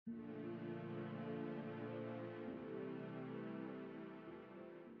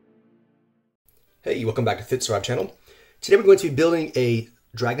Hey, welcome back to Fit Survive channel. Today we're going to be building a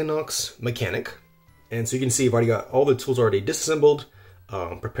Dragonox Mechanic. And so you can see I've already got all the tools already disassembled,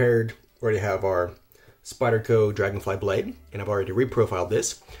 prepared. We already have our Spyderco Dragonfly blade, and I've already reprofiled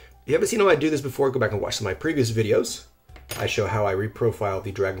this. If you haven't seen how I do this before, go back and watch some of my previous videos. I show how I reprofile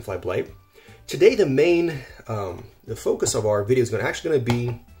the Dragonfly blade. Today the focus of our video is actually going to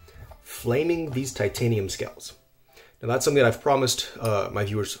be flaming these titanium scales. Now that's something that I've promised my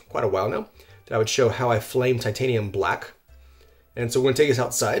viewers quite a while now. I would show how I flame titanium black. And so we're going to take this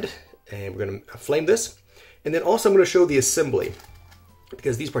outside and we're going to flame this. And then also I'm going to show the assembly,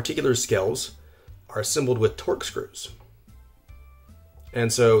 because these particular scales are assembled with torque screws.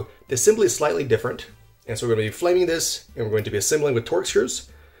 And so the assembly is slightly different. And so we're going to be flaming this and we're going to be assembling with torque screws.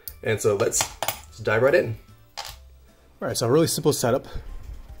 And so let's dive right in. All right, so a really simple setup.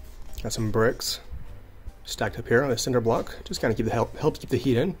 Got some bricks stacked up here on a cinder block. Just kind of help keep the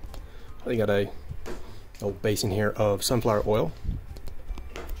heat in. I got a little basin here of sunflower oil.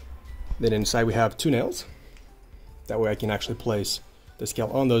 Then inside we have 2 nails. That way I can actually place the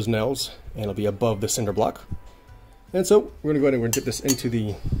scale on those nails and it'll be above the cinder block. And so we're going to go ahead and dip this into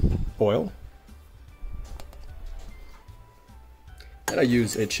the oil. And I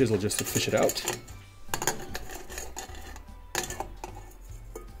use a chisel just to fish it out.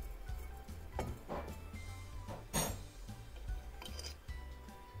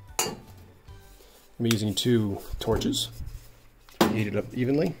 I'm using 2 torches to heat it up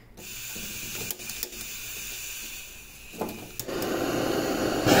evenly.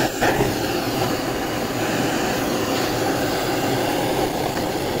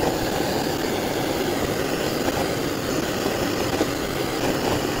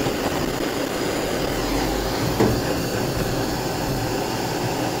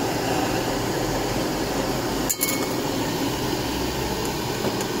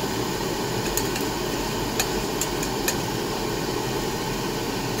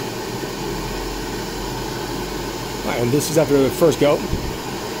 And this is after the first go.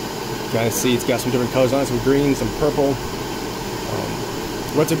 You guys see it's got some different colors on it, some green, some purple.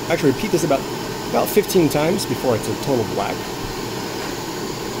 We're going to actually repeat this about 15 times before it's a total black.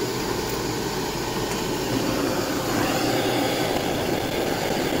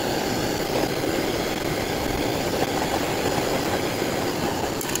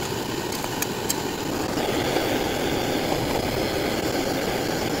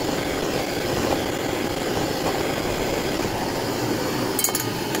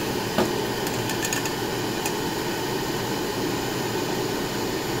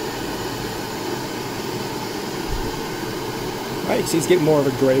 Alright, see it's getting more of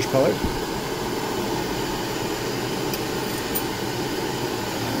a grayish color.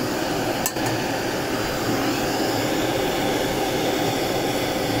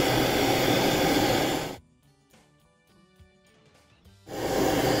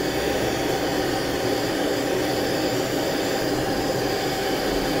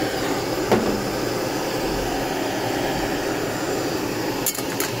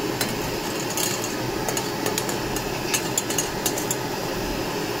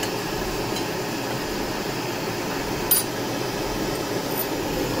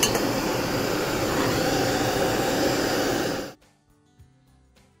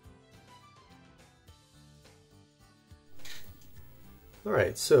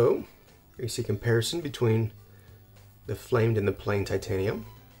 Alright, so here you see a comparison between the flamed and the plain titanium.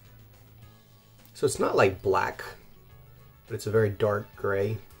 So it's not like black, but it's a very dark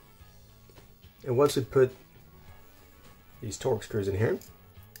gray. And once we put these torque screws in here,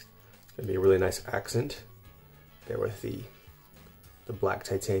 it's going to be a really nice accent there with the black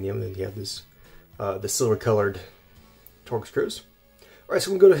titanium. Then you have this the silver colored torque screws. Alright,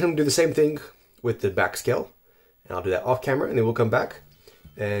 so we're going to go ahead and do the same thing with the back scale. And I'll do that off camera and then we'll come back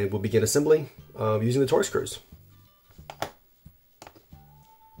and we'll begin assembly using the torque screws.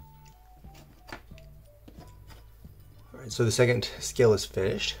 Alright, so the second scale is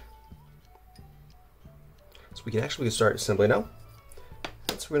finished. So we can actually start assembly now.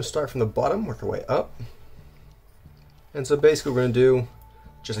 So we're going to start from the bottom, work our way up. And so basically we're going to do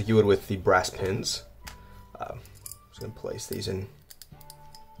just like you would with the brass pins. Just going to place these in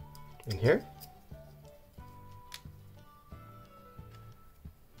here.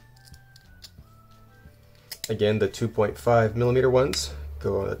 Again, the 2.5 millimeter ones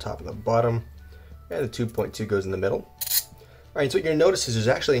go on the top and the bottom, and the 2.2 goes in the middle. Alright, so what you're going to notice is there's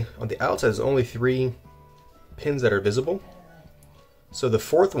actually, on the outside, there's only 3 pins that are visible. So the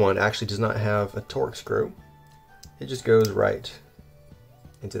 4th one actually does not have a torque screw. It just goes right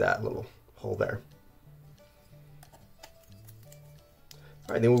into that little hole there.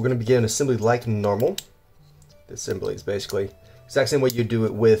 Alright, then we're going to begin assembly like normal. The assembly is basically the exact same way you do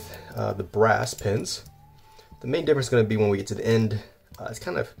it with the brass pins. The main difference is going to be when we get to the end, it's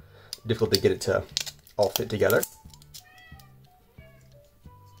kind of difficult to get it to all fit together.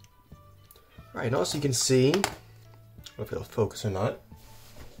 Alright, and also you can see, I don't know if it'll focus or not,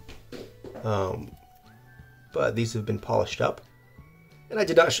 but these have been polished up. And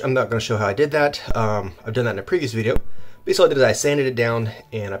I'm not going to show how I did that. I've done that in a previous video. Basically, all I did is I sanded it down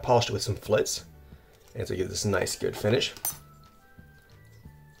and I polished it with some flits. And so it gives this nice, good finish.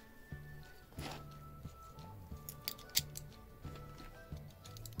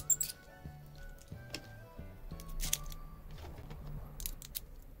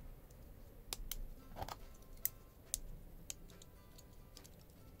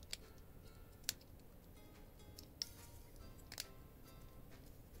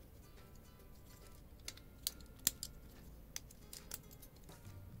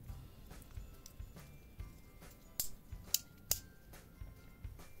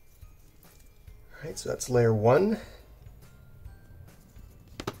 Alright, so that's layer 1.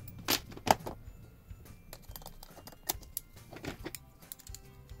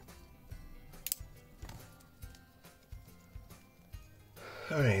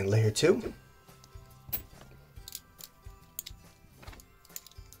 Alright, layer 2.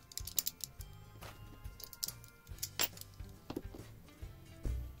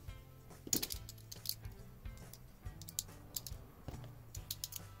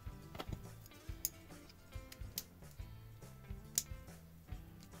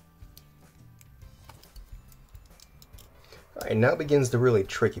 Alright, now begins the really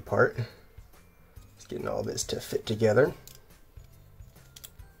tricky part. Just getting all this to fit together.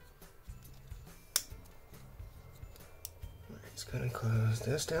 Alright, just gonna close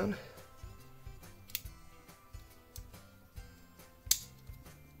this down.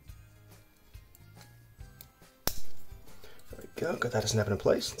 There we go, got that snapping in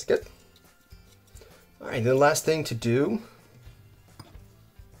place, that's good. Alright, the last thing to do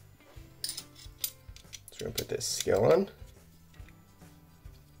is we're gonna put this scale on.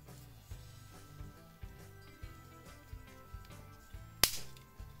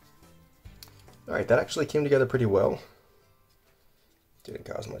 Alright, that actually came together pretty well. Didn't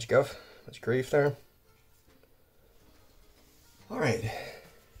cause much grief there. Alright.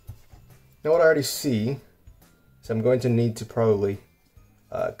 Now what I already see is I'm going to need to probably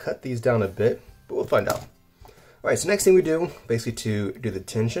cut these down a bit, but we'll find out. Alright, so next thing we do, basically to do the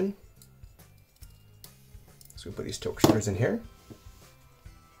tension. So we put these torque screws in here.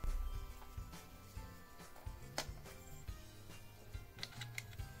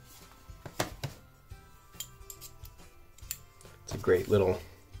 It's a great little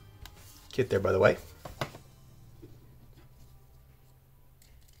kit there, by the way.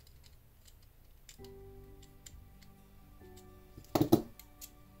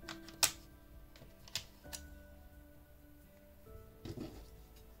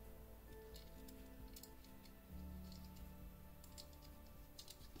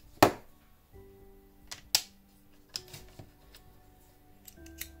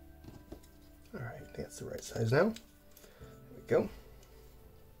 Alright, I think that's the right size now. There we go.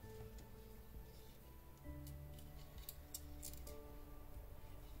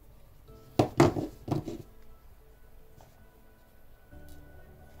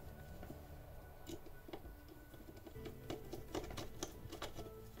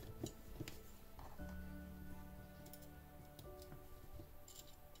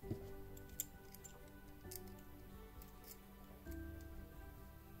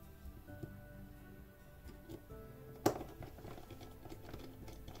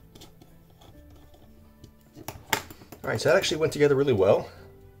 Alright, so that actually went together really well.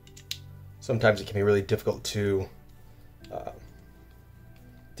 Sometimes it can be really difficult to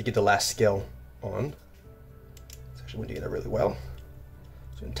get the last scale on. It actually went together really well.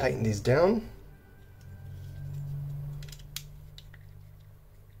 So I'm going to tighten these down.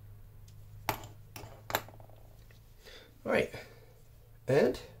 Alright,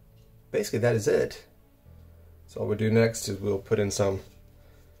 and basically that is it. So all we'll do next is we'll put in some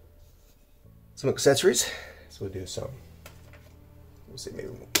accessories. So we'll do we'll see, maybe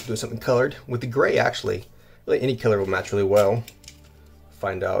we'll do something colored. With the gray, actually, really any color will match really well.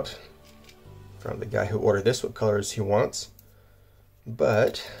 Find out from the guy who ordered this what colors he wants.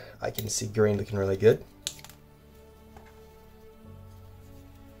 But I can see green looking really good.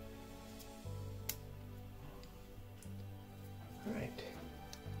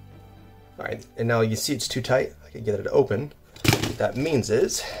 Alright, and now you see it's too tight. I can get it to open. What that means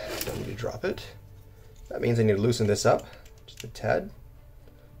is, I don't need to drop it. That means I need to loosen this up just a tad.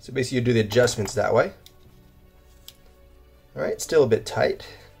 So basically you do the adjustments that way. All right, still a bit tight,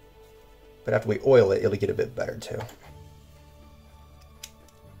 but after we oil it, it'll get a bit better too.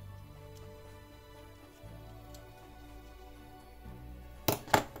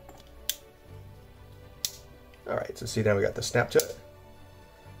 All right, so see now we got the snap to it.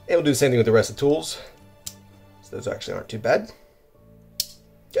 And we'll do the same thing with the rest of the tools. So those actually aren't too bad.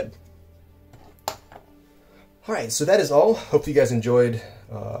 Good. All right, so that is all. Hope you guys enjoyed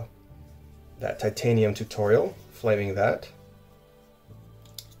that titanium tutorial, flaming that.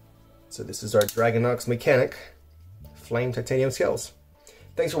 So this is our Dragonox Mechanic flame titanium scales.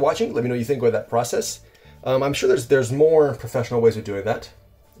 Thanks for watching. Let me know what you think about that process. I'm sure there's more professional ways of doing that,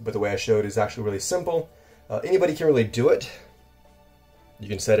 but the way I showed is actually really simple. Anybody can really do it. You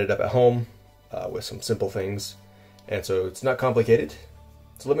can set it up at home with some simple things, and so it's not complicated.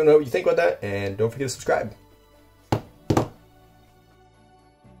 So let me know what you think about that, and don't forget to subscribe.